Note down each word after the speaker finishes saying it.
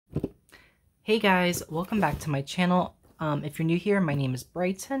Hey guys, welcome back to my channel. If you're new here, my name is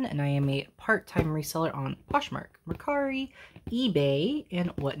Bryten and I am a part-time reseller on Posh, Mercari, eBay,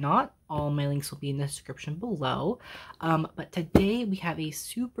 and whatnot. All my links will be in the description below. But today we have a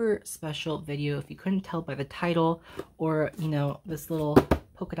super special video. If you couldn't tell by the title or, this little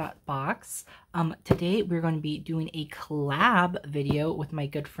polka dot box, today we're going to be doing a collab video with my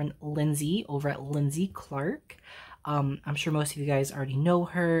good friend Lindsay over at Lindsay Clark. I'm sure most of you guys already know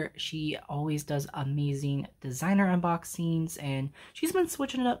her. She always does amazing designer unboxings, and she's been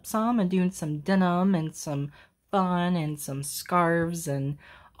switching it up some and doing some denim and some fun and some scarves and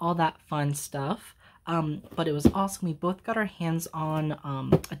all that fun stuff. But it was awesome. We both got our hands on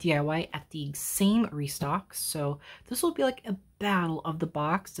a DIY at the same restock, so this will be like a battle of the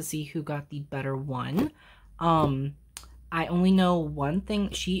box to see who got the better one. I only know one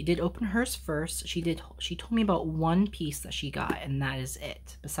thing. She did open hers first. She told me about one piece that she got, and that is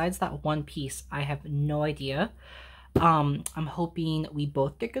it. Besides that one piece, I have no idea. I'm hoping we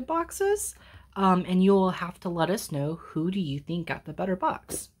both get good boxes. And you'll have to let us know, who do you think got the better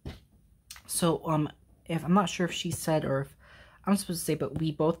box? So, if I'm not sure if she said or if I'm supposed to say, but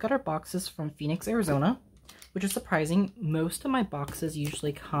we both got our boxes from Phoenix, Arizona, which is surprising. Most of my boxes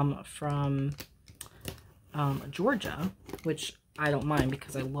usually come from Georgia, which I don't mind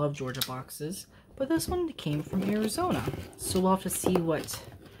because I love Georgia boxes, but this one came from Arizona, so we'll have to see what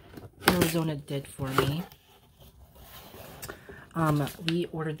Arizona did for me. We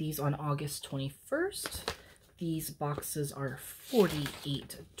ordered these on August 21st. These boxes are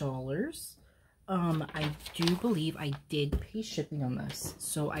 $48. I do believe I did pay shipping on this,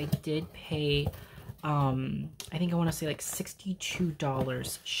 so I did pay I think I want to say like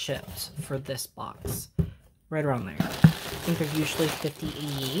 $62 shipped for this box. Right around there. I think they're usually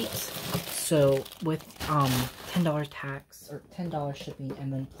 $50.88. So with $10 tax or $10 shipping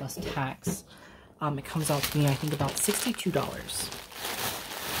and then plus tax, it comes out to me, I think, about $62.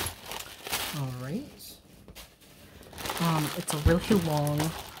 All right. It's a really long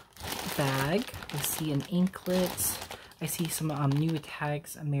bag. I see an anklet. I see some new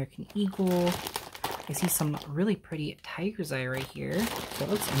tags, American Eagle. I see some really pretty tiger's eye right here. So it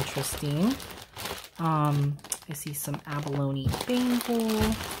looks interesting. I see some abalone bangle.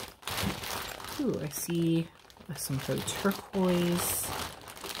 Ooh, I see some pretty turquoise.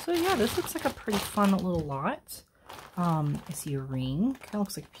 So yeah, this looks like a pretty fun little lot. I see a ring. Kind of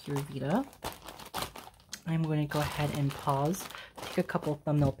looks like Pure Vita. I'm going to go ahead and pause, take a couple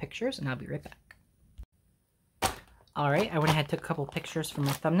thumbnail pictures, and I'll be right back. Alright, I went ahead and took a couple pictures from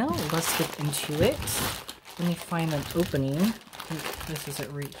my thumbnail. Let's get into it. Let me find an opening. I think this is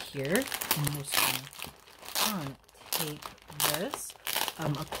it right here. And we'll see. Take this.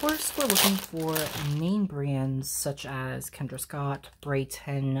 Of course, we're looking for name brands such as Kendra Scott,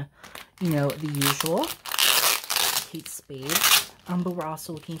 Bryten, the usual. Kate Spade. But we're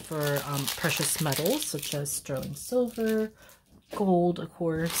also looking for precious metals such as sterling silver, gold, of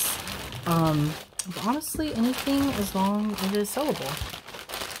course. But honestly, anything as long as it is sellable.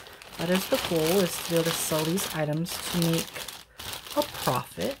 That is the goal, is to be able to sell these items to make a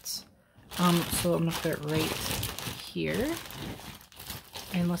profit. So I'm going to put it right here.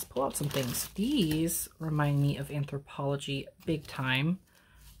 And let's pull out some things. These remind me of Anthropologie big time.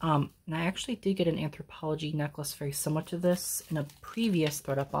 And I actually did get an Anthropologie necklace very similar to this in a previous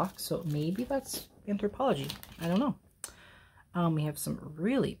ThredUp box. So maybe that's Anthropologie. I don't know. We have some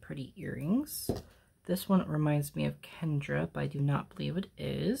really pretty earrings. This one reminds me of Kendra, but I do not believe it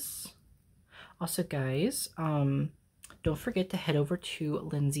is. Also, guys, don't forget to head over to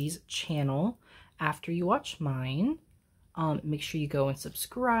Lindsay's channel after you watch mine. Make sure you go and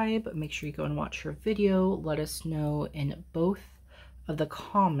subscribe. Make sure you go and watch her video. Let us know in both of the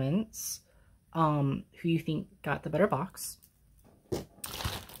comments who you think got the better box.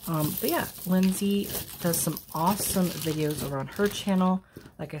 But yeah, Lindsay does some awesome videos over on her channel.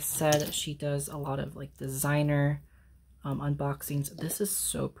 Like I said, she does a lot of like designer unboxings. This is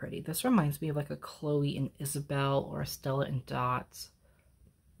so pretty. This reminds me of like a Chloe and Isabel or a Stella and Dot.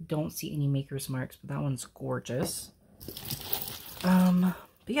 Don't see any maker's marks, but that one's gorgeous. But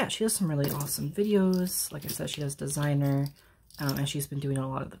yeah, she does some really awesome videos. Like I said, she does designer, and she's been doing a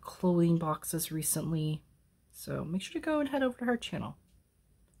lot of the clothing boxes recently. So make sure to go and head over to her channel.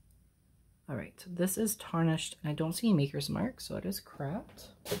 All right, this is tarnished, and I don't see any maker's marks, so it is cracked.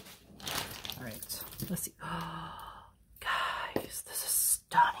 All right, let's see. Oh, guys, this is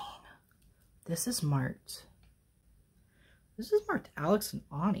stunning. This is marked. This is marked Alex and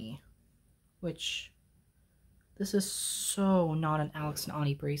Ani, which this is so not an Alex and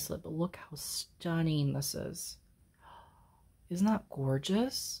Ani bracelet, but look how stunning this is. Isn't that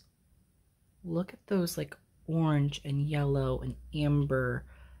gorgeous? Look at those like orange and yellow and amber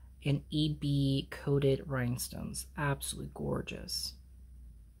and EB coated rhinestones. Absolutely gorgeous.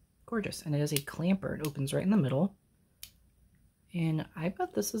 Gorgeous. And it is a clamper. It opens right in the middle. And I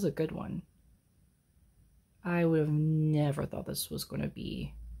bet this is a good one. I would have never thought this was going to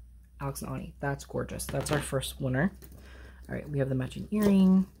be Alex and Ani. That's gorgeous. That's our first winner. All right, we have the matching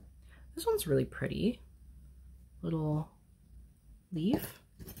earring. This one's really pretty. Little leaf.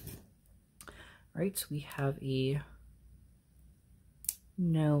 All right, so we have a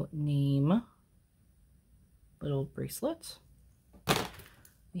no name little bracelet.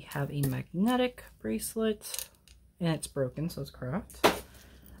 We have a magnetic bracelet, and it's broken, so it's cracked.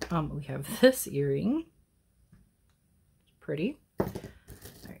 We have this earring. It's pretty. All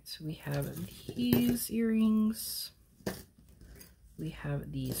right, so we have these earrings. We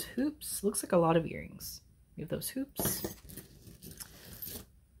have these hoops. Looks like a lot of earrings. We have those hoops.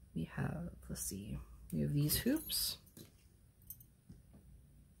 We have, let's see, we have these hoops.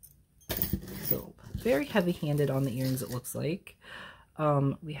 So very heavy-handed on the earrings, it looks like.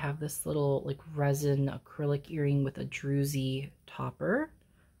 We have this little like resin acrylic earring with a druzy topper.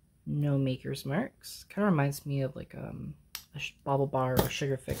 No maker's marks. Kind of reminds me of like a bauble bar or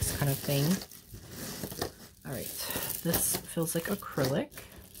sugar fix kind of thing. All right, this feels like acrylic.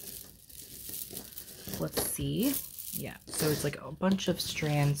 Let's see. Yeah, so it's like a bunch of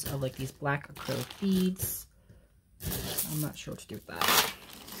strands of like these black acrylic beads. I'm not sure what to do with that.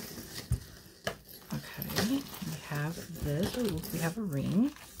 Okay, we have this. Ooh, we have a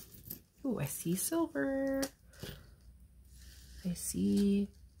ring. Ooh, I see silver. I see.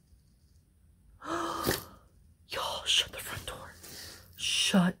 Y'all, shut the front door.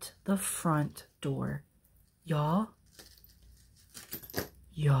 Shut the front door. Y'all.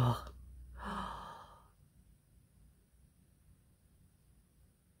 Y'all.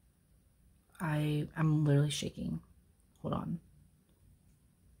 I'm literally shaking. Hold on.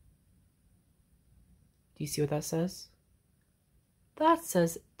 Do you see what that says? That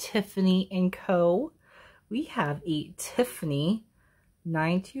says Tiffany & Co. We have a Tiffany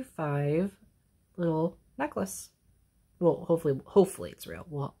 925 little necklace. Well, hopefully it's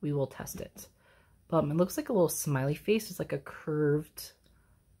real. We will test it. It looks like a little smiley face. It's like a curved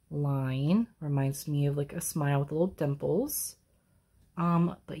line. Reminds me of like a smile with little dimples.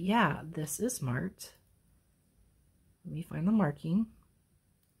 But yeah, this is marked. Let me find the marking.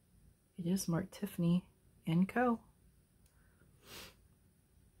 It is marked Tiffany & Co.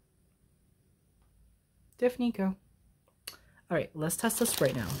 Tiffany & Co. All right, let's test this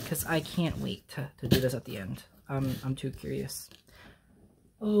right now because I can't wait to do this at the end. I'm too curious.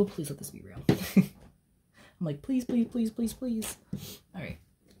 Oh, please let this be real. I'm like, please, please, please, please, please. All right,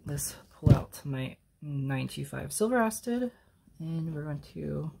 let's pull out my 925 silver asted, and we're going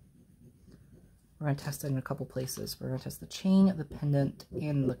to test it in a couple places. We're going to test the chain, the pendant,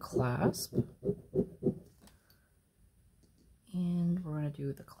 and the clasp. And we're going to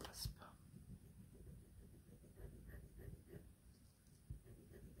do the clasp.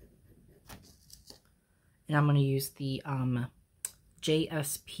 And I'm going to use the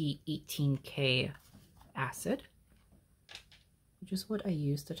JSP 18K acid, which is what I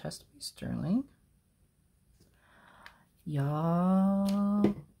use to test my sterling.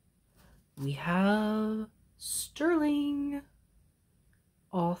 Y'all, we have sterling.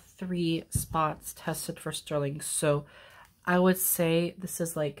 All 3 spots tested for sterling. So I would say this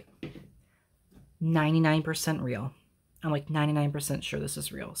is like 99% real. I'm like 99% sure this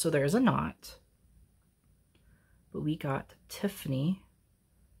is real. So there is a knot. But we got Tiffany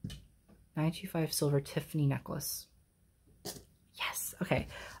 925 silver Tiffany necklace. Yes. Okay.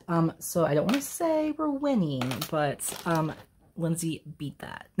 So I don't want to say we're winning, but Lindsay beat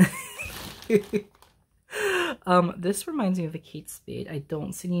that. This reminds me of a Kate Spade. I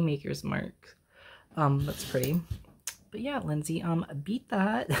don't see any maker's mark. That's pretty. But yeah, Lindsay beat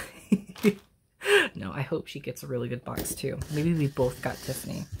that. No, I hope she gets a really good box too. Maybe we both got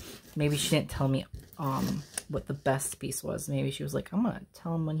Tiffany. Maybe she didn't tell me what the best piece was. Maybe she was like, I'm gonna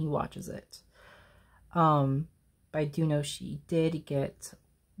tell him when he watches it. But I do know she did get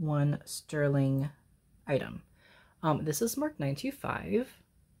 1 sterling item. This is marked 925.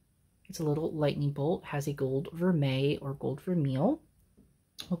 It's a little lightning bolt, has a gold vermeil or gold vermeil.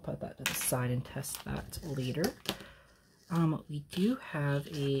 We'll put that to the side and test that later. We do have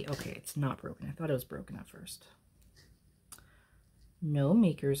a, okay, it's not broken. I thought it was broken at first. No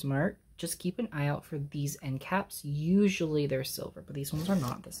maker's mark. Just keep an eye out for these end caps. Usually they're silver, but these ones are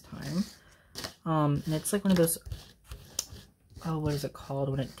not this time. And it's like one of those, oh, what is it called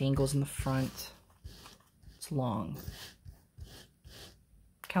when it dangles in the front? It's long.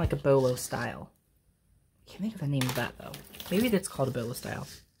 kind of like a bolo style. I can't think of the name of that though. Maybe it's called a bolo style.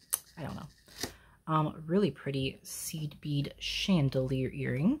 I don't know. Really pretty seed bead chandelier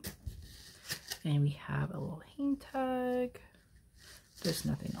earring. And we have a little hang tag. There's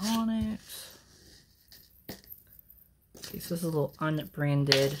nothing on it. Okay, so this is a little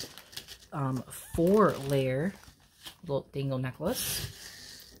unbranded 4-layer little dangle necklace.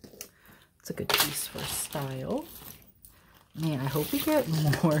 It's a good piece for style. Man, I hope we get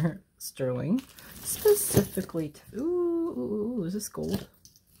more sterling. Specifically to, ooh, is this gold?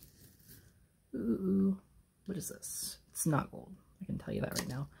 Ooh, what is this? It's not gold. I can tell you that right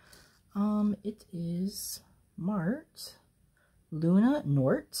now. It is Mart Luna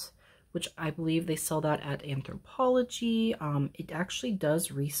Nort, which I believe they sell that at Anthropologie. It actually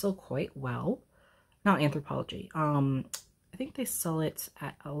does resell quite well. Not Anthropologie. I think they sell it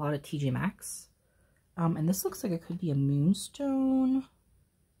at a lot of TJ Maxx. And this looks like it could be a moonstone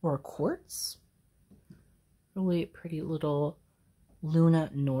or a quartz. Really pretty little Luna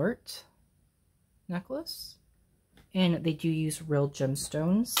Nort necklace. And they do use real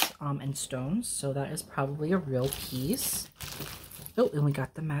gemstones and stones, so that is probably a real piece. Oh, and we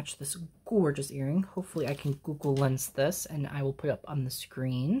got to match this gorgeous earring. Hopefully I can Google Lens this and I will put it up on the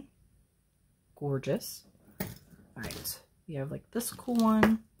screen. Gorgeous. Alright, we have like this cool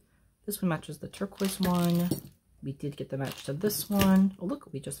one. This one matches the turquoise one. We did get the match to this one. Oh look,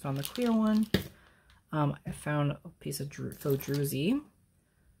 we just found the clear one. I found a piece of faux druzy.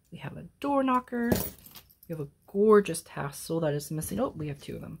 We have a door knocker. We have a gorgeous tassel that is missing. Oh, we have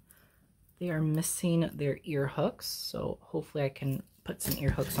 2 of them. They are missing their ear hooks, so hopefully I can put some ear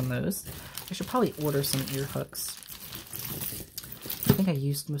hooks on those. I should probably order some ear hooks. I think I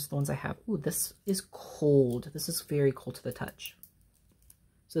used most of the ones I have. Ooh, this is cold. This is very cold to the touch.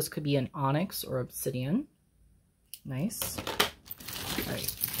 So this could be an onyx or obsidian. Nice. All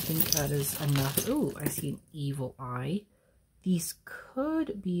right, I think that is enough. Ooh, I see an evil eye. These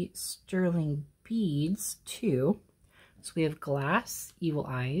could be sterling beads too. So we have glass evil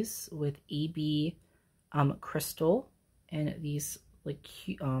eyes with AB crystal and these like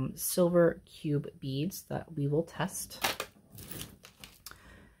silver cube beads that we will test.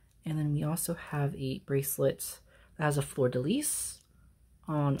 And then we also have a bracelet that has a fleur-de-lis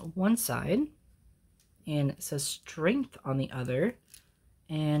on one side and it says strength on the other.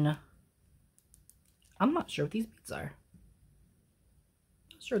 And I'm not sure what these beads are.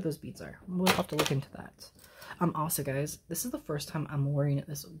 Not sure what those beads are. We'll have to look into that. Also guys, this is the first time I'm wearing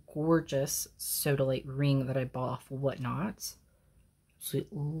this gorgeous sodalite ring that I bought off Whatnot. Absolutely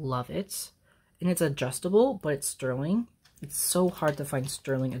love it. And it's adjustable, but it's sterling. It's so hard to find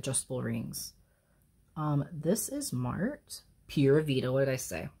sterling adjustable rings. This is Mart Pure Vita. What did I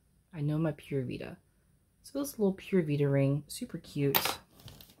say? I know my Pure Vita. So this little Pure Vita ring, super cute.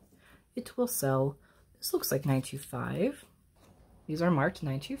 It will sell. This looks like $9.25. These are marked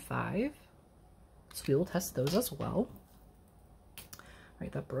 $9.25. So we will test those as well.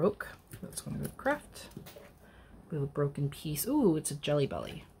 Right, that broke. That's going to go to craft. We have a broken piece. Ooh, it's a Jelly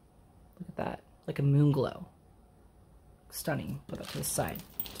Belly. Look at that. Like a moon glow. Stunning. Put that to the side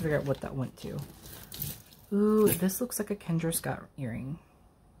to figure out what that went to. Ooh, this looks like a Kendra Scott earring.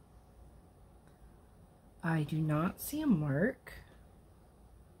 I do not see a mark.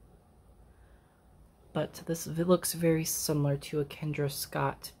 But this looks very similar to a Kendra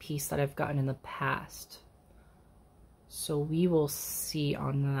Scott piece that I've gotten in the past. So we will see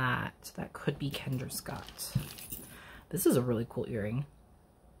on that. That could be Kendra Scott. This is a really cool earring.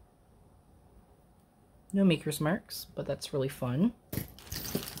 No maker's marks, but that's really fun.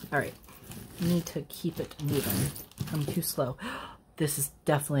 Alright, need to keep it moving. I'm too slow. This is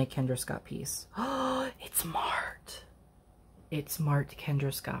definitely a Kendra Scott piece. Oh, it's Mart. It's Mart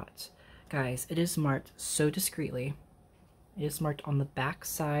Kendra Scott. Guys, it is marked so discreetly. It is marked on the back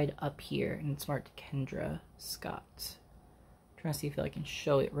side up here, and it's marked Kendra Scott. I'm trying to see if I can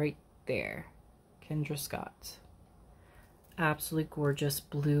show it right there. Kendra Scott. Absolutely gorgeous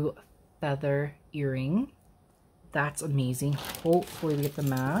blue feather earring. That's amazing. Hopefully we get the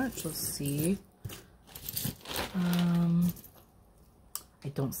match. Let's see. I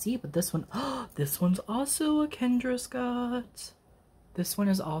don't see it, but this one, oh, this one's also a Kendra Scott. This one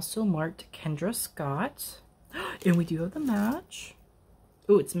is also marked Kendra Scott. And we do have the match.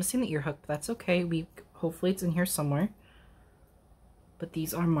 Oh, it's missing the ear hook, but that's okay. Hopefully it's in here somewhere. But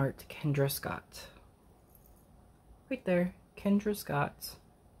these are marked Kendra Scott. Right there, Kendra Scott.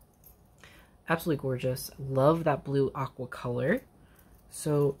 Absolutely gorgeous. Love that blue aqua color.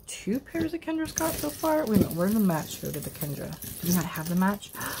 So 2 pairs of Kendra Scott so far. Wait a minute, where's the match go to the Kendra? Do we not have the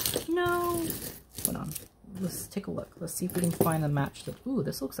match? No. Hold on. let's take a look. Let's see if we can find the match. Ooh,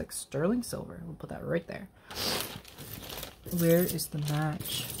 this looks like sterling silver. We'll put that right there. Where is the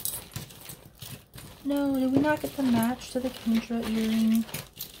match? No, did we not get the match to the Kendra earring?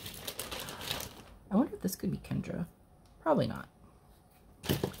 I wonder if this could be Kendra. Probably not.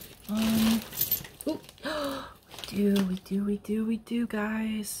 Ooh. We do,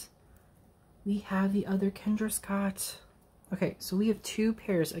 guys. We have the other Kendra Scott. Okay, so we have 2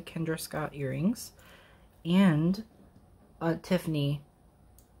 pairs of Kendra Scott earrings and a Tiffany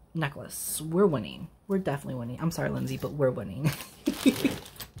necklace. We're winning. We're definitely winning. I'm sorry, Lindsay, but we're winning.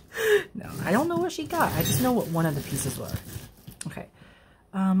 No, I don't know what she got. I just know what one of the pieces were. Okay.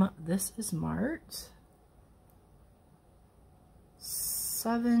 This is marked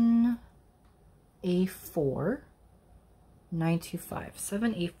 7A4 925.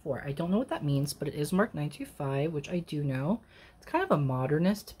 7A4. I don't know what that means, but it is marked 925, which I do know. It's kind of a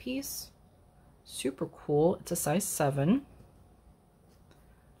modernist piece. Super cool. It's a size 7.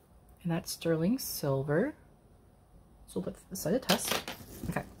 And that's sterling silver. So we'll put this aside to test.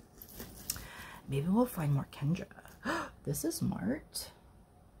 Okay. Maybe we'll find more Kendra. This is marked.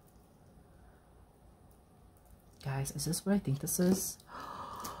 Guys, is this what I think this is?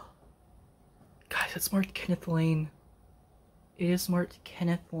 Guys, it's marked Kenneth Lane. It is marked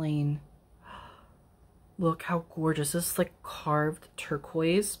Kenneth Lane. Look how gorgeous. This is like carved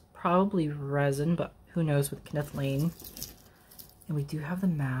turquoise. Probably resin, but who knows with Kenneth Lane. And we do have the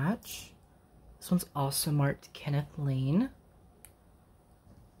match. This one's also marked Kenneth Lane.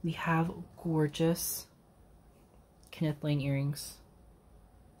 We have gorgeous Kenneth Lane earrings.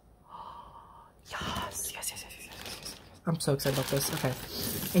 Yes, yes, yes, yes, yes, yes. I'm so excited about this. Okay.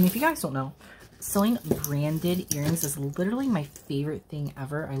 And if you guys don't know, selling branded earrings is literally my favorite thing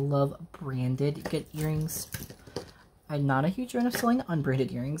ever. I love branded good earrings. I'm not a huge fan of selling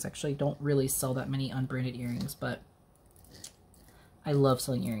unbranded earrings. Actually, I don't really sell that many unbranded earrings, but I love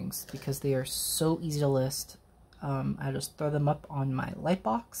selling earrings because they are so easy to list. I just throw them up on my light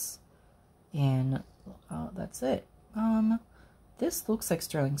box and that's it. This looks like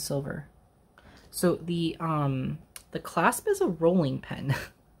sterling silver. So the clasp is a rolling pen.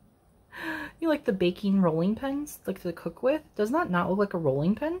 You know, like the baking rolling pens, like to cook with. Does that not look like a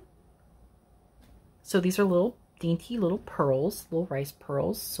rolling pen? So these are little dainty little pearls, little rice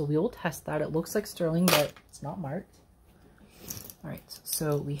pearls. So we will test that. It looks like sterling, but it's not marked. All right,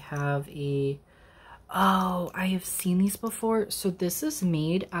 so we have a, oh, I have seen these before. So this is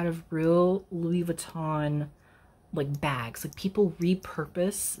made out of real Louis Vuitton like bags. Like people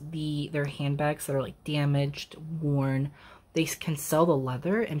repurpose their handbags that are like damaged, worn. They can sell the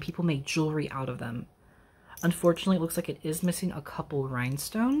leather and people make jewelry out of them. Unfortunately, it looks like it is missing a couple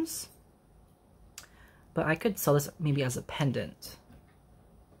rhinestones. But I could sell this maybe as a pendant.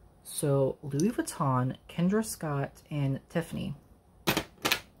 So Louis Vuitton, Kendra Scott, and Tiffany.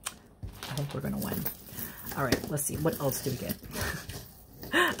 I think we're gonna win. All right, let's see. What else do we get?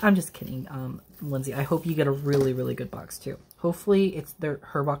 I'm just kidding, Lindsay. I hope you get a really, really good box too. Hopefully,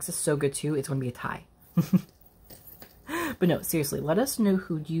 her box is so good too. It's gonna be a tie. But no, seriously, let us know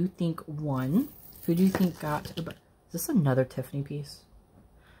who do you think won. Who do you think got? Is this another Tiffany piece?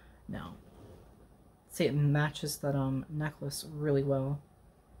 No. See, it matches that necklace really well.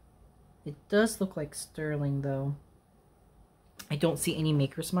 It does look like sterling though. I don't see any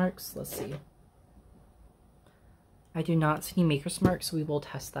maker's marks. Let's see. I do not see any maker's marks, so we will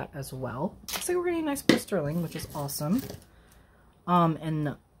test that as well. Looks like we're getting a nice bit of sterling, which is awesome.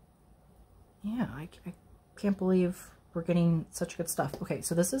 And yeah, I can't believe we're getting such good stuff. Okay,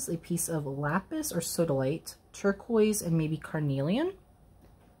 so this is a piece of lapis or sodalite, turquoise, and maybe carnelian.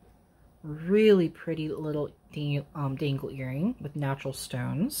 Really pretty little dangle earring with natural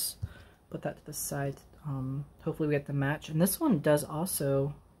stones. Put that to the side. Hopefully we get the match. And this one does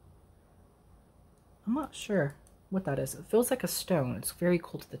also, I'm not sure what that is. It feels like a stone. It's very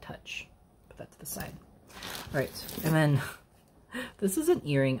cool to the touch. Put that to the side. All right, and then this is an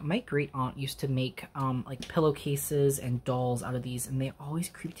earring. My great aunt used to make like pillowcases and dolls out of these, and they always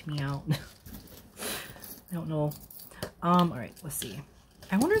creeped me out. I don't know. All right, let's see.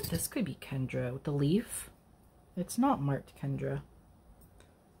 I wonder if this could be Kendra with the leaf. It's not marked Kendra.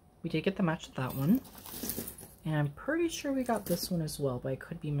 We did get the match with that one. And I'm pretty sure we got this one as well, but I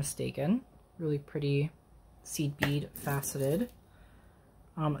could be mistaken. Really pretty seed bead faceted.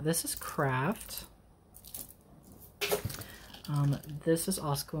 This is craft. This is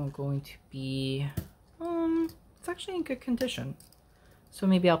also going to be, it's actually in good condition. So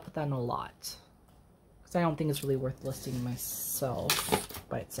maybe I'll put that in a lot. Because I don't think it's really worth listing myself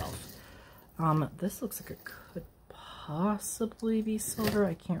by itself. This looks like it could possibly be silver.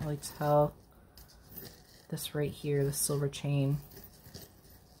 I can't really tell. this right here, the silver chain.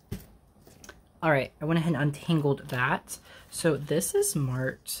 All right, I went ahead and untangled that. So this is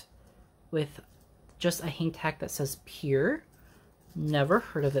marked with just a hang tag that says pure. Never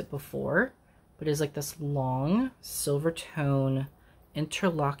heard of it before, but it's like this long silver tone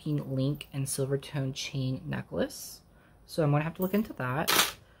interlocking link and silver tone chain necklace. So I'm gonna have to look into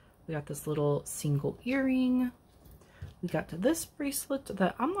that. We got this little single earring. We got to this bracelet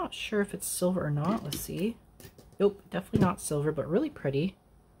that I'm not sure if it's silver or not. Let's see. Nope, definitely not silver, but really pretty.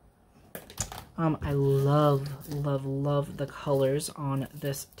 I love the colors on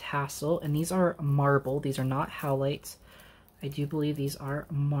this tassel, and these are marble. These are not howlites. I do believe these are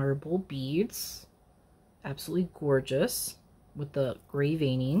marble beads. Absolutely gorgeous with the gray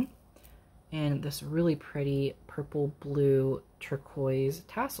veining and this really pretty purple, blue, turquoise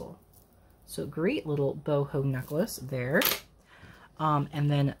tassel. So great little boho necklace there.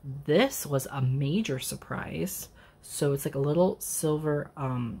 And then this was a major surprise. So it's like a little silver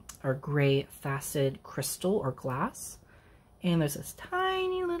or gray faceted crystal or glass. And there's this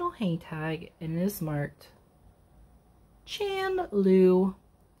tiny little hang tag, and it is marked Chan-Lu.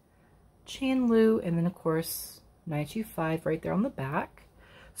 Chan-Lu, and then of course 925 right there on the back.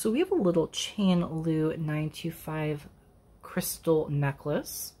 So we have a little Chan-Lu 925 crystal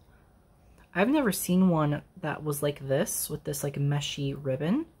necklace. I've never seen one that was like this, with this like meshy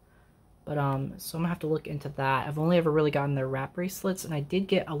ribbon. But so I'm gonna have to look into that. I've only ever really gotten their wrap bracelets, and I did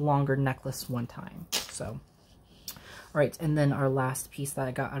get a longer necklace one time. So, all right, and then our last piece that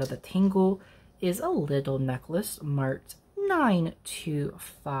I got out of the tangle is a little necklace marked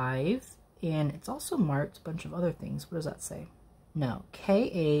 925, and it's also marked a bunch of other things. What does that say? No,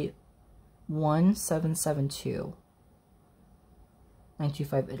 KA 1772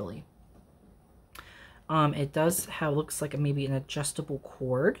 925 Italy. It does have, looks like maybe an adjustable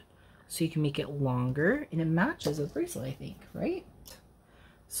cord, so you can make it longer, and it matches a bracelet, I think, right?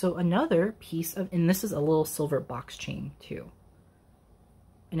 So another piece of, and this is a little silver box chain too.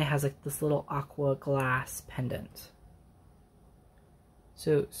 And it has like this little aqua glass pendant.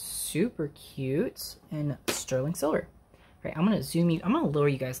 So super cute and sterling silver. All right, I'm gonna zoom you, I'm gonna lower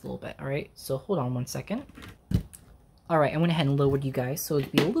you guys a little bit, all right? So hold on one second. All right, I went ahead and lowered you guys so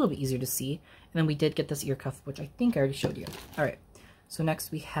it'd be a little bit easier to see. And then we did get this ear cuff, which I think I already showed you. All right. So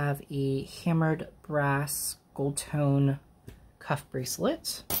next we have a hammered brass gold tone cuff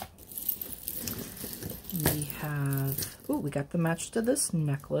bracelet. We have, oh, we got the match to this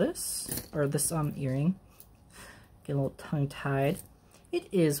necklace, or this earring. Get a little tongue tied. It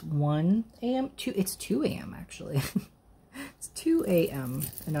is 1 a.m. It's 2 a.m. actually. It's 2 a.m.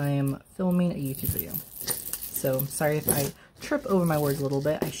 and I am filming a YouTube video. So I'm sorry if I trip over my words a little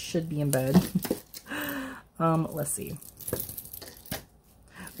bit. I should be in bed. Let's see.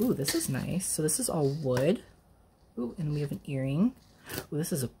 Ooh, this is nice. So this is all wood. Ooh, and we have an earring. Ooh,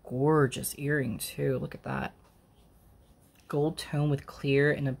 this is a gorgeous earring too. Look at that. Gold tone with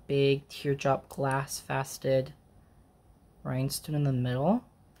clear and a big teardrop glass faceted rhinestone in the middle.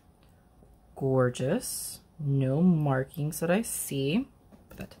 Gorgeous. No markings that I see.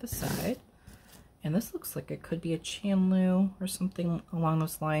 Put that to the side. And this looks like it could be a Chan-Lu or something along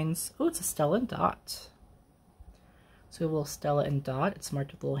those lines. Oh, it's a Stella and Dot. So a little Stella and Dot. It's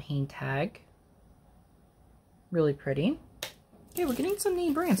marked with a little hang tag. Really pretty. Okay, we're getting some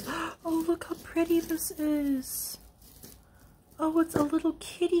name brands. Oh, look how pretty this is. Oh, it's a little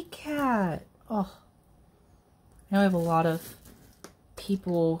kitty cat. Oh, I know I have a lot of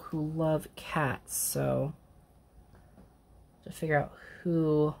people who love cats, so to figure out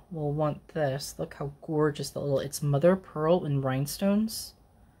who will want this. Look how gorgeous the little, it's mother of pearl and rhinestones.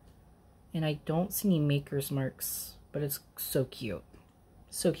 And I don't see any maker's marks, but it's so cute.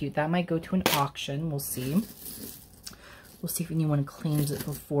 So cute. That might go to an auction. We'll see. We'll see if anyone claims it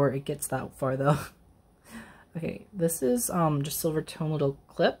before it gets that far though. Okay, this is just silver tone little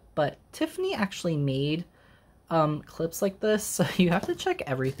clip, but Tiffany actually made clips like this, so you have to check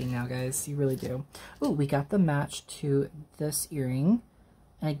everything now, guys. You really do. Oh, we got the match to this earring.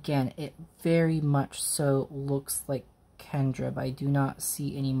 And again, it very much so looks like Kendra, but I do not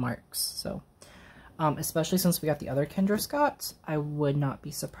see any marks. So, especially since we got the other Kendra Scott, I would not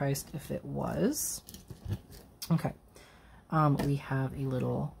be surprised if it was. Okay. We have a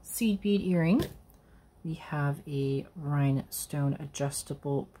little seed bead earring. We have a rhinestone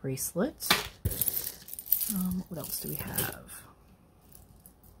adjustable bracelet. What else do we have?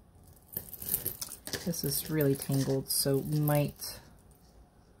 This is really tangled, so we might...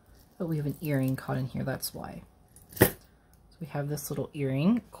 Oh, we have an earring caught in here, that's why. So we have this little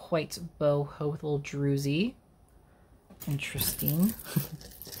earring, quite boho with a little druzy. Interesting.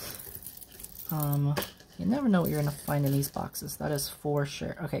 You never know what you're going to find in these boxes. That is for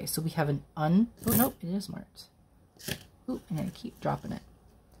sure. Okay, so we have an oh, nope, it is marked. Ooh, and I keep dropping it.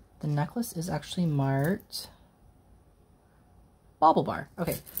 The necklace is actually marked Bauble Bar.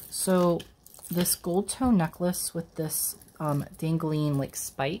 Okay, so this gold tone necklace with this dangling like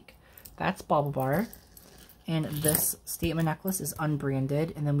spike, that's Bauble Bar. And this statement necklace is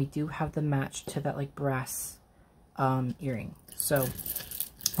unbranded. And then we do have the match to that like brass earring. So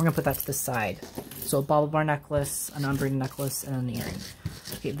we're going to put that to the side. So a Bauble Bar necklace, an unbranded necklace, and an earring.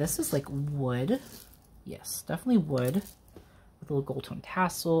 Okay, this is like wood. Yes, definitely wood. With a little gold tone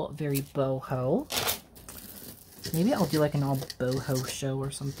tassel. Very boho. Maybe I'll do like an all boho show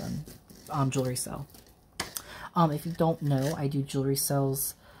or something. Jewelry sale. If you don't know, I do jewelry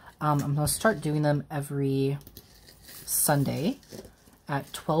sales. I'm going to start doing them every Sunday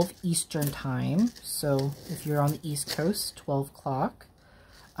at 12 Eastern time. So if you're on the East Coast, 12 o'clock.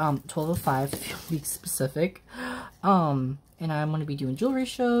 12:05 if you want to be specific. And I'm going to be doing jewelry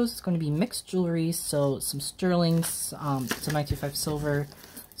shows. It's going to be mixed jewelry. So some sterling, some 925 silver,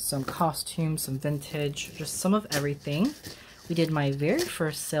 some costumes, some vintage, just some of everything. We did my very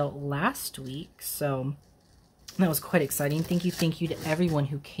first sale last week, so that was quite exciting. Thank you to everyone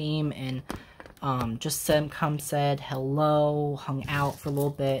who came and just said hello, hung out for a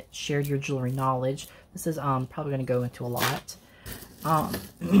little bit, shared your jewelry knowledge. This is probably going to go into a lot.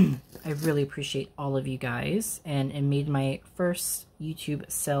 I really appreciate all of you guys, and it made my first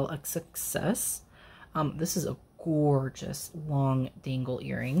YouTube sale a success. This is a gorgeous long dangle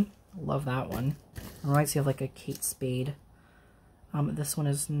earring. Love that one. It reminds me of like a Kate Spade. This one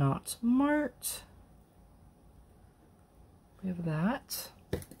is not marked. We have that.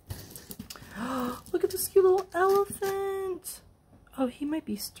 Look at this cute little elephant. Oh, he might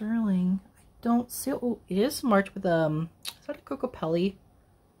be sterling. I don't see. Oh, it is marked with is that a Cocopelli?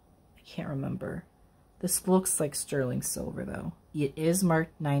 I can't remember. This looks like sterling silver though. It is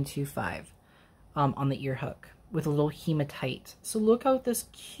marked 925 on the ear hook with a little hematite. So look how this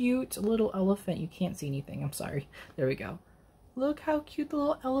cute little elephant. You can't see anything. I'm sorry. There we go. Look how cute the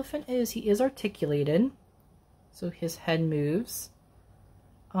little elephant is. He is articulated, so his head moves.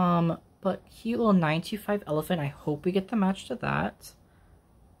 But cute little 925 elephant. I hope we get the match to that.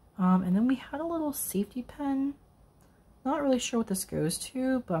 And then we had a little safety pin. Not really sure what this goes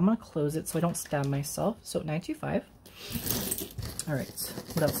to, but I'm going to close it so I don't stab myself. So 925. All right,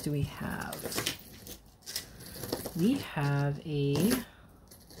 what else do we have? We have a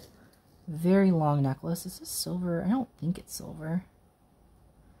very long necklace. Is this silver? I don't think it's silver.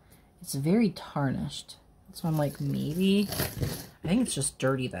 It's very tarnished. So I'm like, maybe. I think it's just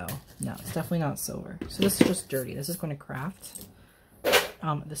dirty though. No, it's definitely not silver. So this is just dirty. This is going to craft.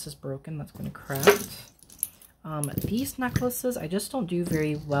 This is broken. That's going to craft. These necklaces, I just don't do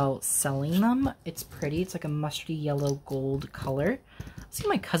very well selling them. It's pretty. It's like a mustardy yellow gold color. Let's see,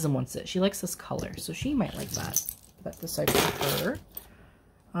 my cousin wants it. She likes this color, so she might like that. Put that this side for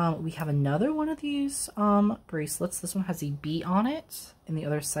her. We have another one of these bracelets. This one has a B on it, and the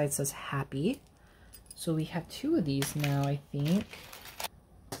other side says happy. So we have two of these now, I think.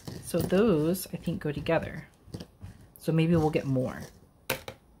 So those, I think, go together. So maybe we'll get more.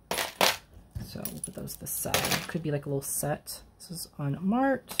 So we'll put those to the side. Could be like a little set. This is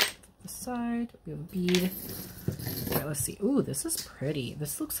unmarked. The side. We have a bead. Okay, let's see. Ooh, this is pretty.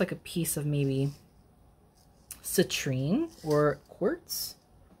 This looks like a piece of maybe citrine or quartz.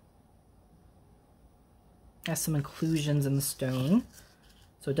 Has some inclusions in the stone.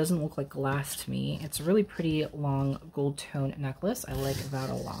 So it doesn't look like glass to me. It's a really pretty long gold tone necklace. I like that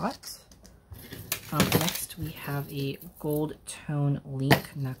a lot. Next we have a gold tone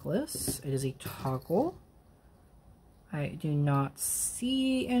link necklace. It is a toggle. I do not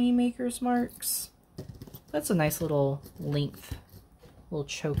see any maker's marks. That's a nice little length, little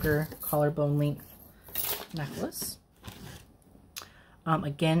choker, collarbone length necklace.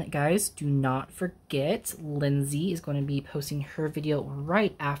 Again, guys, do not forget, Lindsay is going to be posting her video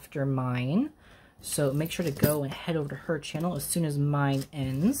right after mine. So make sure to go and head over to her channel as soon as mine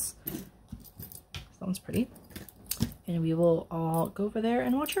ends. That one's pretty. And we will all go over there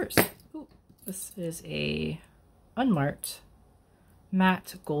and watch hers. Ooh, this is a unmarked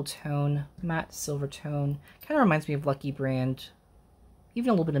matte gold tone, matte silver tone. Kind of reminds me of Lucky Brand. Even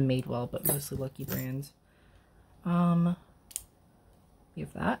a little bit of Madewell, but mostly Lucky Brand. We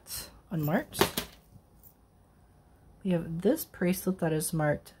have that unmarked. We have this bracelet that is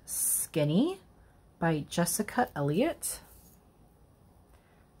marked Skinny by Jessica Elliott.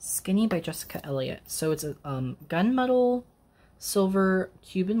 Skinny by Jessica Elliott. So it's a gunmetal silver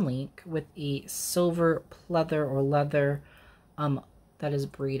Cuban link with a silver pleather or leather that is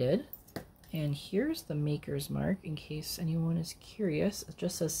braided. And here's the maker's mark in case anyone is curious. It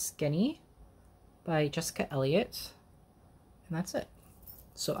just says Skinny by Jessica Elliott. And that's it.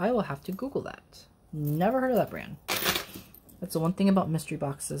 So I will have to Google that. Never heard of that brand. That's the one thing about mystery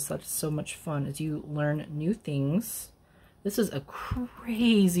boxes that's so much fun, is you learn new things. This is a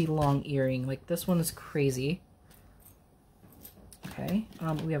crazy long earring. Like, this one is crazy. Okay.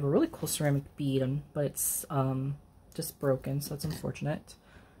 We have a really cool ceramic bead, but it's just broken, so that's unfortunate.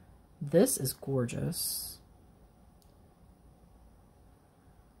 This is gorgeous.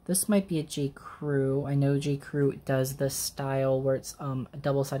 This might be a J. Crew. I know J. Crew does this style where it's a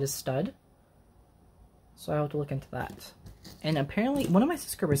double-sided stud. So I'll have to look into that. And apparently, one of my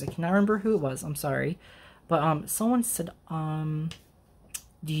subscribers, I cannot remember who it was, I'm sorry, but someone said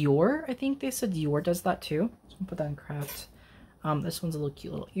Dior, I think they said Dior does that too. So I'll put that in craft. This one's a little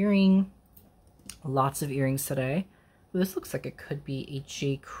cute little earring. Lots of earrings today. This looks like it could be a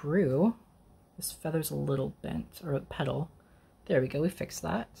J. Crew. This feather's a little bent, or a petal. There we go, we fixed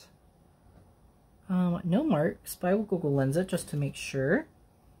that. No marks, but I will Google lens it just to make sure.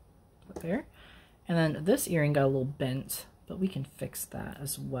 Put there. And then this earring got a little bent, but we can fix that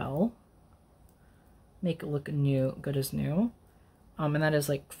as well. Make it look new, good as new. And that is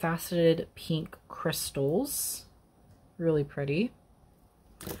like faceted pink crystals. Really pretty.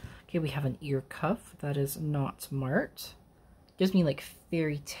 Okay, we have an ear cuff that is not marked. Gives me like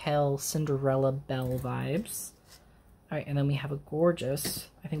fairy tale Cinderella belle vibes. Alright, and then we have a gorgeous,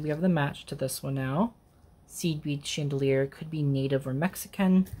 I think we have the match to this one now. Seed bead chandelier, could be native or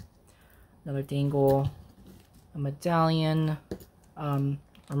Mexican. Another dangle, a medallion, a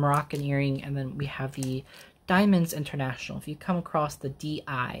Moroccan earring, and then we have the Diamonds International. If you come across the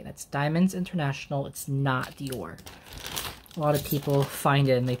DI, that's Diamonds International, it's not Dior. A lot of people find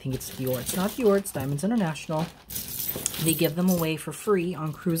it and they think it's Dior. It's not Dior, it's Diamonds International. They give them away for free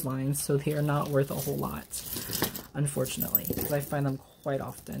on cruise lines, so they are not worth a whole lot, unfortunately, because I find them quite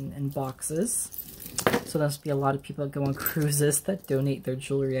often in boxes. So there must be a lot of people that go on cruises that donate their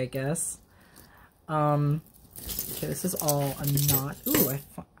jewelry, I guess. Okay, this is all a knot. Ooh,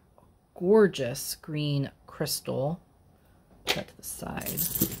 gorgeous green crystal. Put that to the side.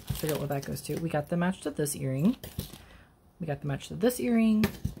 Figure out what that goes to. We got the match to this earring. We got the match to this earring.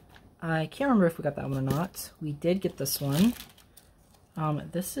 I can't remember if we got that one or not. We did get this one.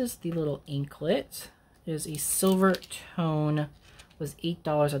 This is the little anklet. It is a silver tone. It was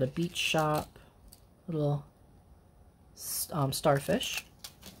 $8 at a beach shop. Little starfish.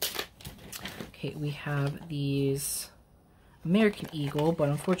 Okay, we have these American Eagle, but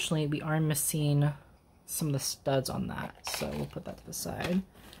unfortunately we are missing some of the studs on that, so we'll put that to the side.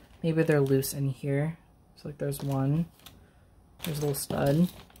 Maybe they're loose in here. So like there's one. There's a little stud.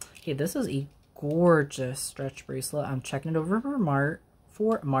 Okay, this is a gorgeous stretch bracelet. I'm checking it over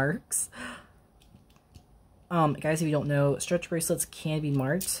for marks. Guys, if you don't know, stretch bracelets can be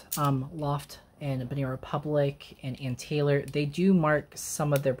marked. Loft and Banana Republic and Ann Taylor, they do mark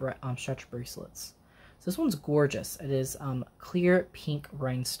some of their stretch bracelets. So this one's gorgeous. It is clear pink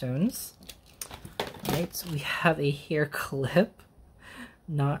rhinestones. All right, so we have a hair clip.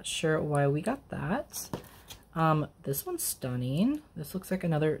 Not sure why we got that. This one's stunning. This looks like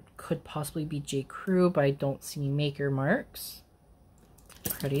another, could possibly be J. Crew, but I don't see any maker marks.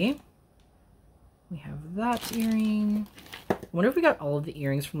 Pretty. We have that earring. I wonder if we got all of the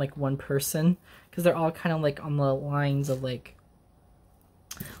earrings from like one person, because they're all kind of like on the lines of like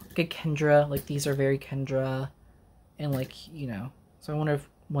a Kendra. Like these are very Kendra, and like, you know. So I wonder if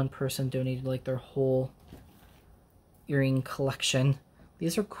one person donated like their whole earring collection.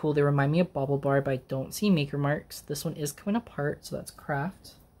 These are cool. They remind me of Bauble Bar, but I don't see maker marks. This one is coming apart, so that's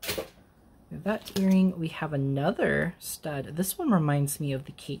craft. We have that earring. We have another stud. This one reminds me of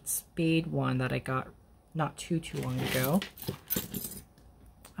the Kate Spade one that I got not too long ago.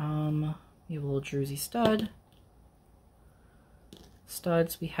 We have a little Jersey stud.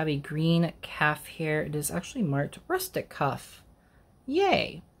 Studs. We have a green calf hair. It is actually marked rustic cuff.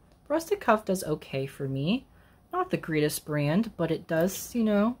 Yay! Rustic cuff does okay for me. Not the greatest brand, but it does, you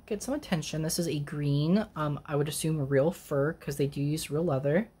know, get some attention. This is a green, I would assume real fur, because they do use real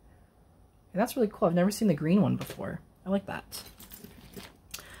leather. And that's really cool. I've never seen the green one before. I like that.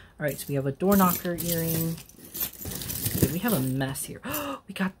 Alright, so we have a door knocker earring. Okay, we have a mess here.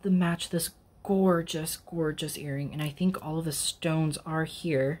 We got the match this gorgeous, gorgeous earring. And I think all of the stones are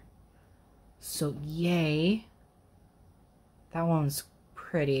here. So, yay. That one's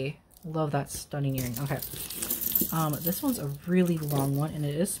pretty. Love that stunning earring. Okay. This one's a really long one, and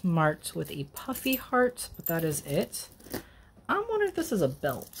it is marked with a puffy heart, but that is it. I'm wondering if this is a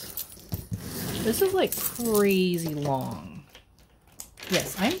belt. This is like crazy long.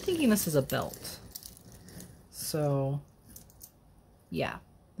 Yes, I'm thinking this is a belt. So, yeah,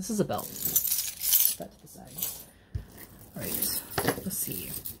 this is a belt. Put that to the side. All right, let's see.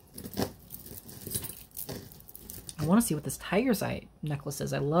 I want to see what this tiger's eye necklace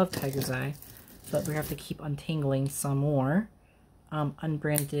is. I love tiger's eye, but we have to keep untangling some more.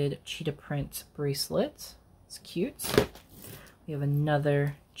 Unbranded cheetah print bracelet. It's cute. We have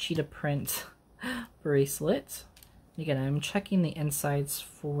another cheetah print bracelet. Again, I'm checking the insides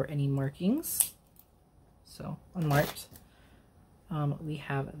for any markings. So, unmarked. We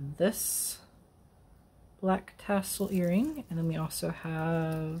have this black tassel earring, and then we also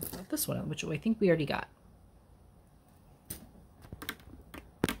have this one, which I think we already got.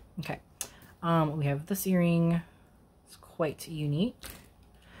 Okay. We have this earring. It's quite unique.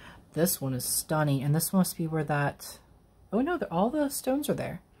 This one is stunning, and this must be where that... Oh no, all the stones are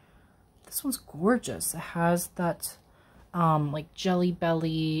there. This one's gorgeous. It has that like jelly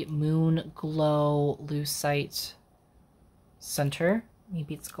belly, moon glow, lucite center.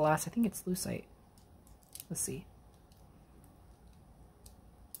 Maybe it's glass. I think it's lucite. Let's see.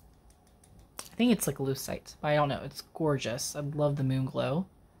 I think it's like lucite, but I don't know. It's gorgeous. I love the moon glow.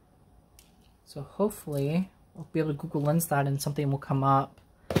 So hopefully we'll be able to Google Lens that and something will come up.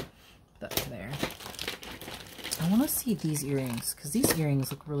 Put that there. I want to see these earrings because these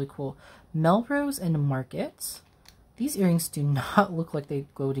earrings look really cool. Melrose and Market. These earrings do not look like they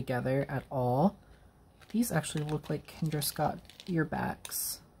go together at all. These actually look like Kendra Scott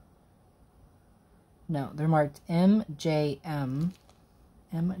earbacks. No, they're marked MJM.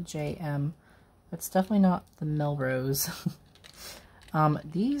 MJM. That's definitely not the Melrose.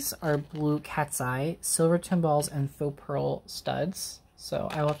 These are blue cat's eye, silver tone balls, and faux pearl studs. So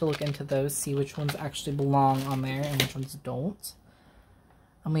I'll have to look into those, see which ones actually belong on there and which ones don't.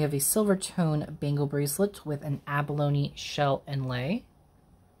 And we have a silver tone bangle bracelet with an abalone shell inlay.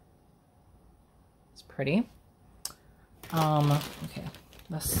 It's pretty. Okay,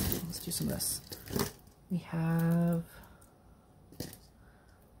 let's do some of this. We have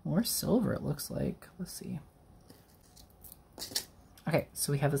more silver, it looks like. Let's see. Okay,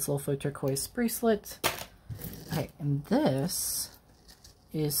 so we have this little faux turquoise bracelet. Okay, and this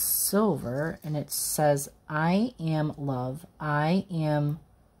is silver, and it says, I am love, I am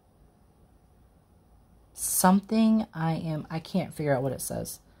something, I can't figure out what it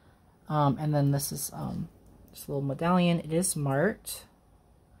says. And then this is just a little medallion. It is marked.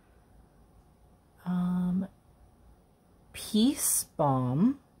 Peace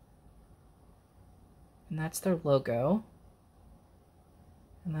Bomb. And that's their logo.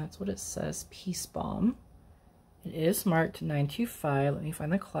 And that's what it says, Peace Bomb. It is marked 925. Let me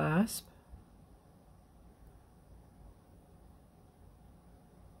find the clasp.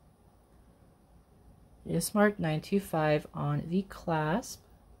 It is marked 925 on the clasp.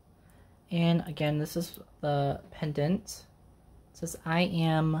 And again, this is the pendant. It says, I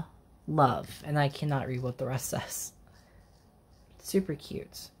am love. And I cannot read what the rest says. Super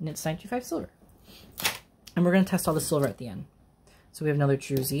cute. And it's 925 silver. And we're going to test all the silver at the end. So we have another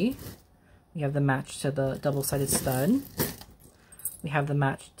druzy. We have the match to the double-sided stud. We have the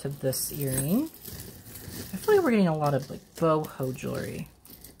match to this earring. I feel like we're getting a lot of like boho jewelry.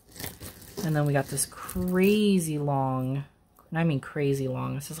 And then we got this crazy long, and I mean crazy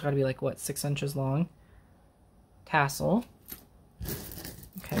long, this has got to be like, what, 6 inches long tassel.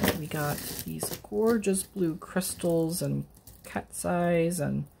 Okay, we got these gorgeous blue crystals and cat's eyes,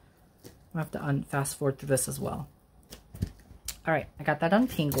 and I'll have to fast forward through this as well. Alright, I got that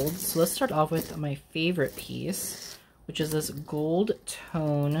untangled. So let's start off with my favorite piece, which is this gold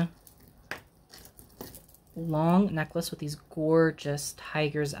tone long necklace with these gorgeous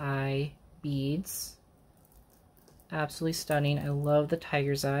tiger's eye beads. Absolutely stunning. I love the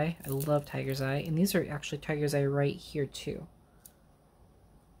tiger's eye. I love tiger's eye. And these are actually tiger's eye right here too.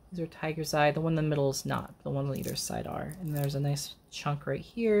 These are tiger's eye. The one in the middle is not. The one on either side are. And there's a nice chunk right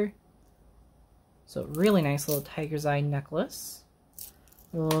here. So really nice little tiger's eye necklace.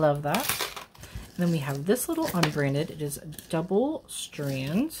 Love that. And then we have this little unbranded. It is a double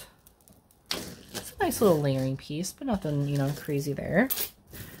strand. It's a nice little layering piece, but nothing, you know, crazy there.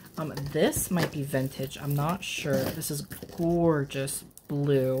 This might be vintage. I'm not sure. This is gorgeous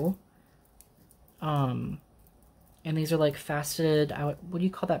blue. And these are like faceted, what do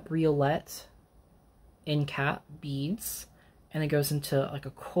you call that? Briolette in cap beads. And it goes into like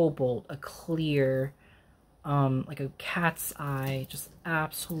a cobalt, a clear, like a cat's eye. Just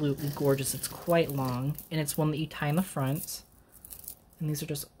absolutely gorgeous. It's quite long. And it's one that you tie in the front. And these are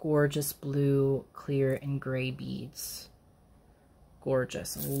just gorgeous blue, clear, and gray beads.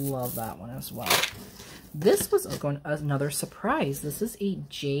 Gorgeous. I love that one as well. This was another surprise. This is a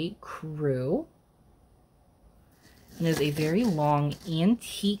J. Crew. And it is a very long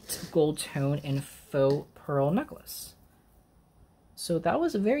antiqued gold tone and faux pearl necklace. So that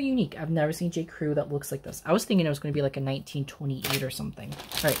was very unique. I've never seen J. Crew that looks like this. I was thinking it was going to be like a 1928 or something.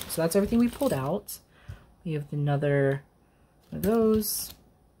 All right, so that's everything we pulled out. We have another one of those.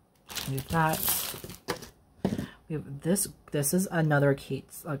 We have that. We have this. This is another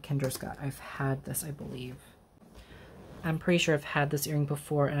Kendra Scott. I've had this, I believe. I'm pretty sure I've had this earring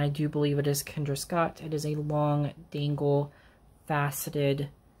before, and I do believe it is Kendra Scott. It is a long, dangle, faceted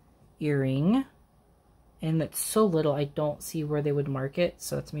earring. And it's so little, I don't see where they would mark it,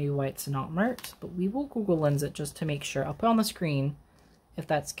 so that's maybe why it's not marked. But we will Google Lens it just to make sure. I'll put on the screen if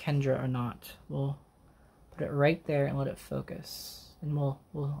that's Kendra or not. We'll put it right there and let it focus, and we'll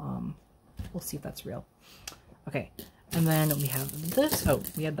see if that's real. Okay, and then we have this. Oh,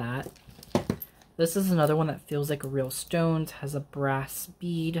 we had that. This is another one that feels like a real stone. It has a brass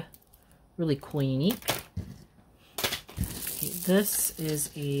bead, really cool, and unique. Okay, this is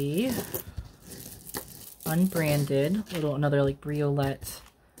a unbranded little, another like briolette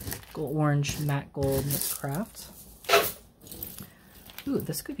orange matte gold craft. Ooh,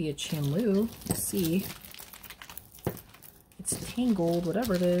 this could be a Chandlu. Let's see. It's tangled,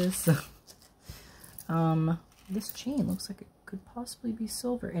 whatever it is. This chain looks like it could possibly be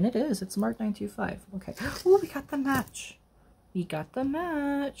silver, and it is. It's marked 925. Okay. Oh, we got the match. We got the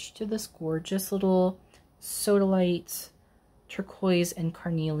match to this gorgeous little sodalite, turquoise, and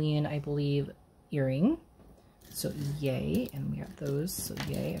carnelian, I believe, earring. So yay, and we got those, so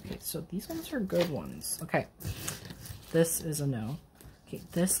yay. Okay, so these ones are good ones. Okay, this is a no. Okay,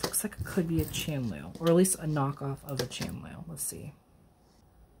 this looks like it could be a Chandlu, or at least a knockoff of a Chandlu. Let's see.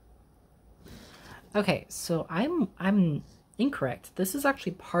 Okay, so I'm incorrect. This is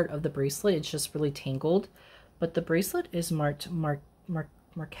actually part of the bracelet. It's just really tangled, but the bracelet is marked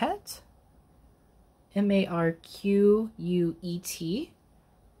Marquette, M-A-R-Q-U-E-T.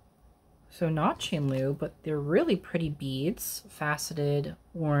 So not Chandlu, but they're really pretty beads, faceted,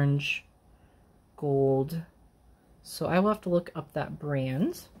 orange, gold. So I will have to look up that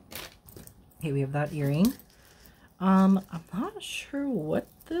brand. Okay, we have that earring. I'm not sure what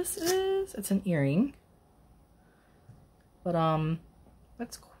this is. It's an earring, but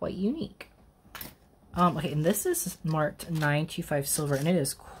that's quite unique. Okay, and this is marked 925 silver, and it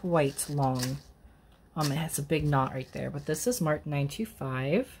is quite long. It has a big knot right there, but this is marked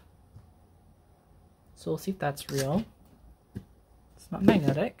 925. So we'll see if that's real. It's not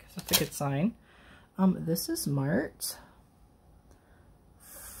magnetic, so that's a good sign. This is marked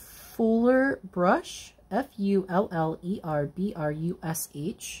Fuller Brush, F-U-L-L-E-R-B-R-U-S-H.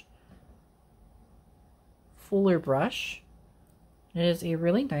 Fuller Brush. It is a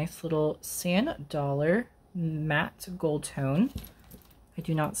really nice little sand dollar matte gold tone. I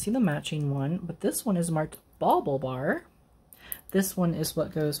do not see the matching one, but this one is marked Bauble Bar. This one is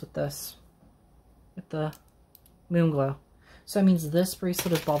what goes with this, with the moon glow. So that means this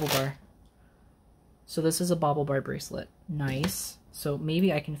bracelet is Bauble Bar. So this is a Bauble Bar bracelet. Nice. So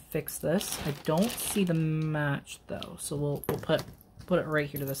maybe I can fix this. I don't see the match though, so we'll put it right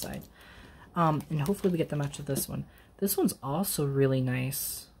here to the side. And hopefully we get the match of this one. This one's also really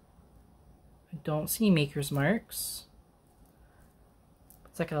nice. I don't see any maker's marks.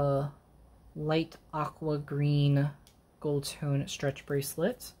 It's like a light aqua green gold tone stretch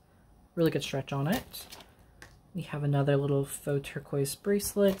bracelet. Really good stretch on it. We have another little faux turquoise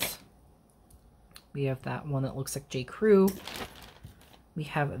bracelet. We have that one that looks like J. Crew. We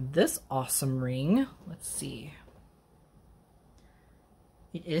have this awesome ring. Let's see.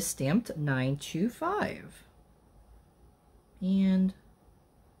 It is stamped 925. And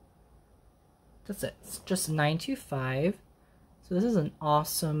that's it. It's just 925. So this is an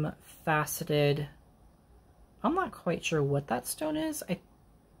awesome faceted. I'm not quite sure what that stone is. At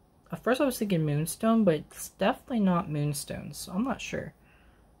first I was thinking moonstone, but it's definitely not moonstone, so I'm not sure.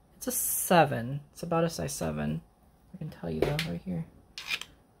 It's a 7. It's about a size 7. I can tell you though, right here.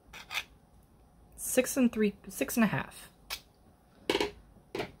 6.5.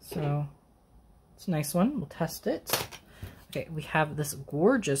 So it's a nice one. We'll test it. Okay, we have this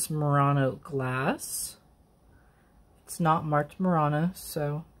gorgeous Murano glass. It's not marked Murano,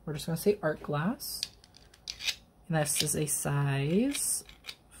 so we're just gonna say art glass. And this is a size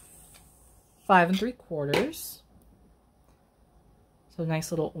 5 3/4. So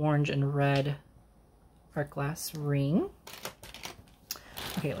nice little orange and red art glass ring.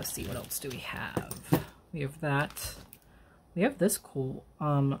 Okay, let's see, what else do we have? We have that. We have this cool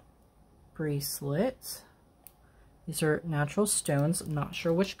bracelet. These are natural stones. I'm not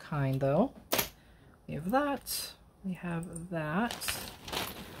sure which kind though. We We have that. We have that.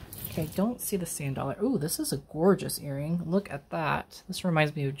 Okay, I don't see the sand dollar. Oh, this is a gorgeous earring. Look at that. This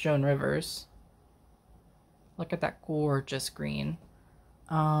reminds me of Joan Rivers. Look at that gorgeous green.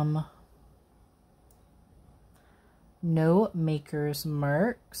 No maker's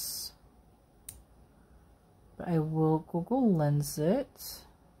marks. But I will Google Lens it,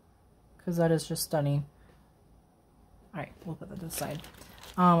 because that is just stunning. Alright, we'll put that to the side.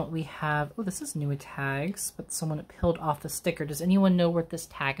 We have, oh, this is new tags, but someone peeled off the sticker. Does anyone know where this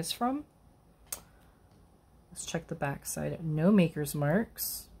tag is from? Let's check the back side. No maker's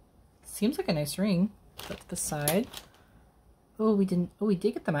marks. Seems like a nice ring. Put to the side. Oh, we didn't, oh, we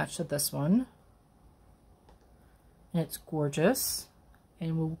did get the match to this one. And it's gorgeous.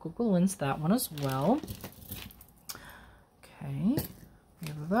 And we'll Google Lens that one as well. Okay, we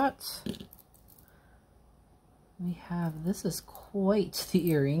have that. We have, this is quite the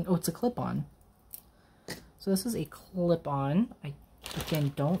earring. Oh, it's a clip-on. So this is a clip-on. I,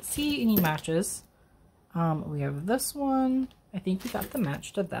 again, don't see any matches. We have this one. I think we got the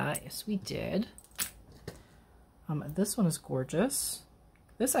match to that. Yes, we did. This one is gorgeous.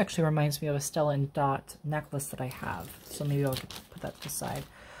 This actually reminds me of a Stella and Dot necklace that I have. So maybe I'll put that to the side.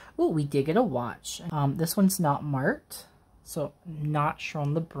 Oh, we did get a watch. This one's not marked, so not sure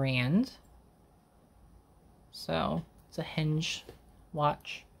on the brand. So it's a hinge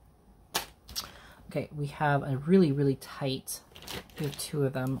watch. Okay, we have a really, really tight, we have two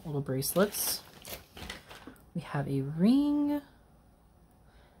of them, little bracelets. We have a ring.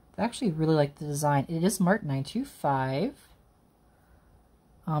 I actually really like the design. It is marked 925.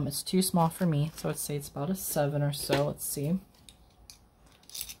 It's too small for me, so I'd say it's about a 7 or so. Let's see.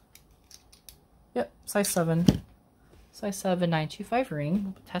 Yep, size 7. Size 7, 925 ring.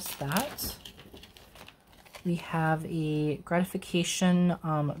 We'll test that. We have a gratification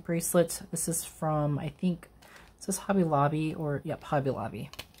bracelet. This is from, I think, it says Hobby Lobby, or, yep, Hobby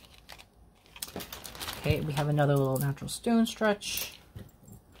Lobby. Okay, we have another little natural stone stretch.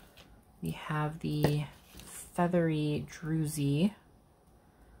 We have the feathery druzy,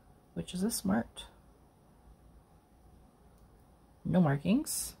 which is this marked? No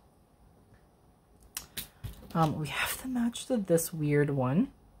markings. We have the match to this weird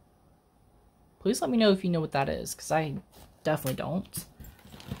one. Please let me know if you know what that is, because I definitely don't.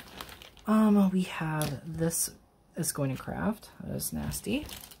 We have this is going to craft. That is nasty.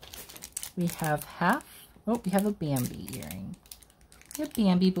 We have half. Oh, we have a Bambi earring. We have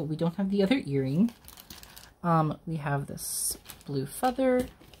Bambi, but we don't have the other earring. We have this blue feather.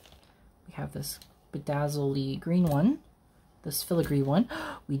 We have this bedazzly green one. This filigree one.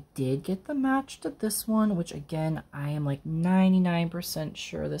 We did get the match to this one, which again, I am like 99%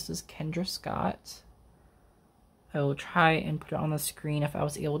 sure this is Kendra Scott. I will try and put it on the screen if I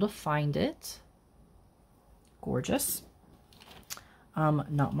was able to find it. Gorgeous.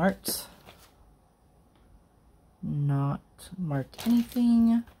 Not marked. Not marked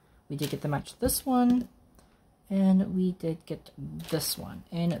anything. We did get the match to this one. And we did get this one.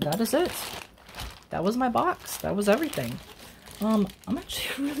 And that is it. That was my box. That was everything. I'm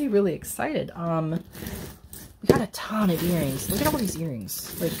actually really, really excited. We got a ton of earrings. Look at all these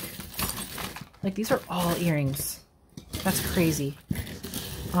earrings. Like these are all earrings. That's crazy.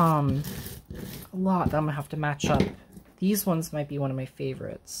 A lot that I'm gonna have to match up. These ones might be one of my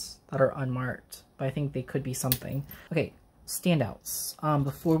favorites that are unmarked, but I think they could be something. Okay, standouts.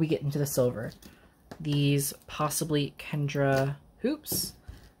 Before we get into the silver, these possibly Kendra hoops.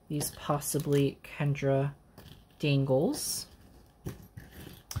 These possibly Kendra dangles.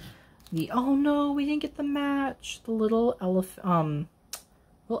 Oh no, we didn't get the match. The little elephant.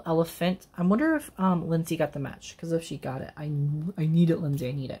 I wonder if Lindsay got the match, because if she got it, I need it, Lindsay.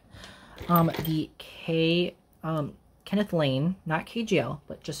 I need it. The Kenneth Lane, not KGL,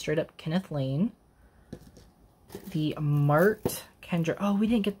 but just straight up Kenneth Lane. The marked Kendra. Oh, we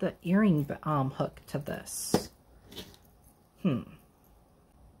didn't get the earring hook to this. Okay,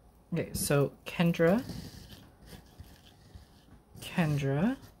 so Kendra,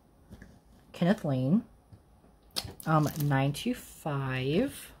 Kenneth Lane,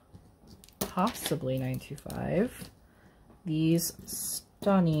 925, possibly 925. These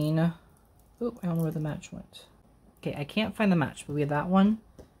stunning, oh, I don't know where the match went. Okay, I can't find the match, but we had that one,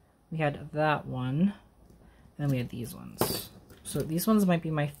 we had that one, and then we had these ones. So these ones might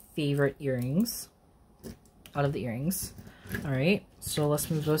be my favorite earrings out of the earrings. All right, so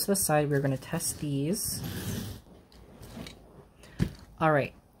let's move those to the side. We're going to test these. All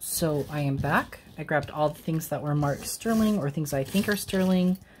right, so I am back. I grabbed all the things that were marked sterling, or things I think are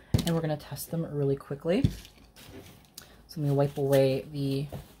sterling, and we're going to test them really quickly. So I'm going to wipe away the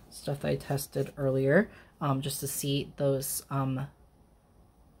stuff that I tested earlier, just to see those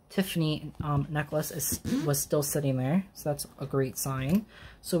Tiffany necklace was still sitting there, so that's a great sign.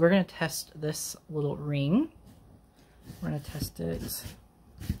 So we're gonna test this little ring. We're gonna test it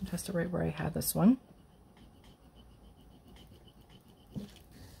right where I had this one.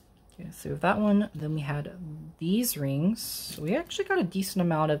 Okay, so that one. Then we had these rings. We actually got a decent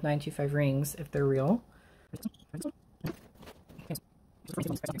amount of 925 rings if they're real.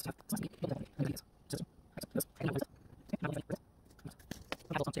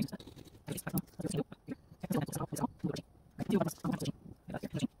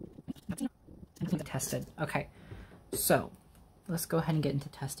 Tested. Okay, so let's go ahead and get into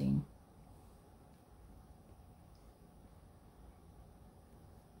testing.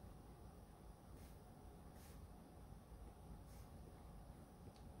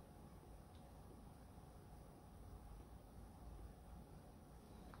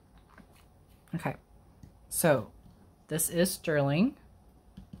 Okay, so this is sterling.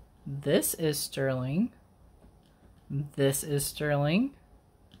 This is sterling. This is sterling.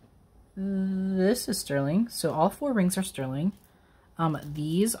 This is sterling. So all 4 rings are sterling.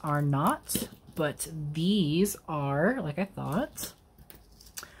 These are not, but these are, like I thought.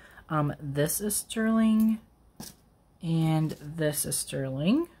 This is sterling, and this is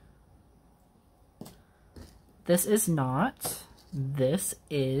sterling. This is not. This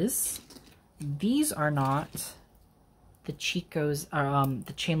is. These are not. The Chico's,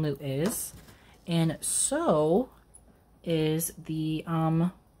 the chain loop is, and so is the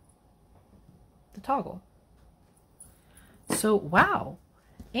toggle. So wow,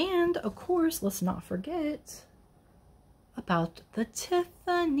 and of course, let's not forget about the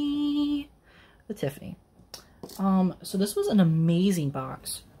Tiffany. So this was an amazing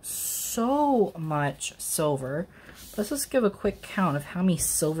box. So much silver. Let's just give a quick count of how many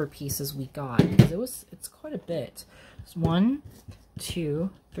silver pieces we got, because it's quite a bit. It's 1, 2,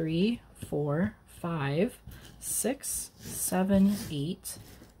 3, 4, 5, 6, 7, 8,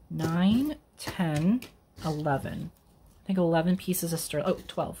 9, 10, 11. I think 11 pieces of sterling. Oh,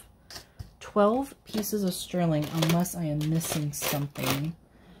 12. 12 pieces of sterling, unless I am missing something.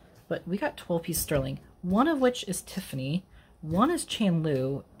 But we got 12 pieces of sterling, one of which is Tiffany, one is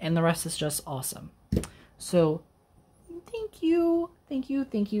Chanlu, and the rest is just awesome. So thank you,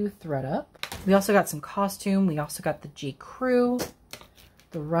 ThredUp. We also got some costume. We also got the J. Crew,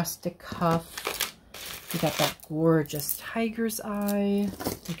 the rustic cuff. We got that gorgeous tiger's eye.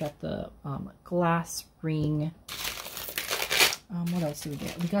 We got the glass ring. What else did we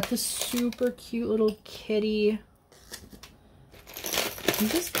get? We got this super cute little kitty. We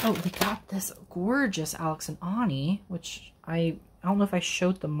got this gorgeous Alex and Ani, which I don't know if I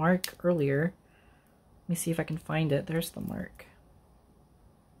showed the mark earlier. Let me see if I can find it. There's the mark.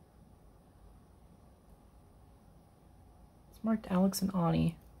 It's marked Alex and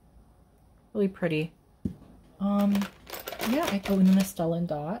Ani. Really pretty. Yeah, I go in the Stella and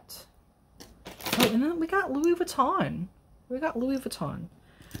Dot. Oh, and then we got Louis Vuitton.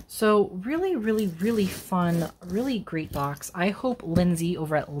 So really fun, really great box. I hope Lindsay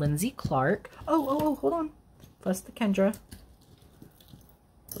over at Lindsay Clark. Oh, hold on. Plus the Kendra.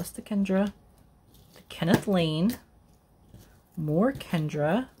 The Kenneth Lane. More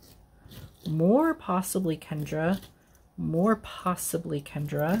Kendra. More possibly Kendra.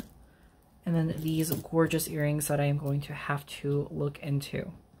 And then these gorgeous earrings that I am going to have to look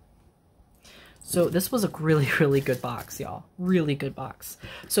into. So this was a really good box, y'all. Really good box.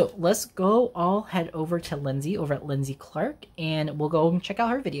 So let's go all head over to Lindsay over at Lindsay Clark, and we'll go and check out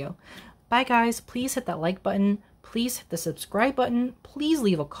her video. Bye guys. Please hit that like button. Please hit the subscribe button. Please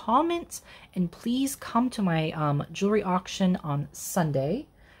leave a comment, and please come to my jewelry auction on Sunday.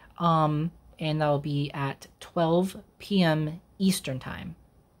 And that'll be at 12 p.m. Eastern time.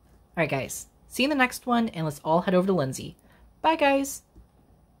 All right, guys. See you in the next one, and let's all head over to Lindsay. Bye, guys.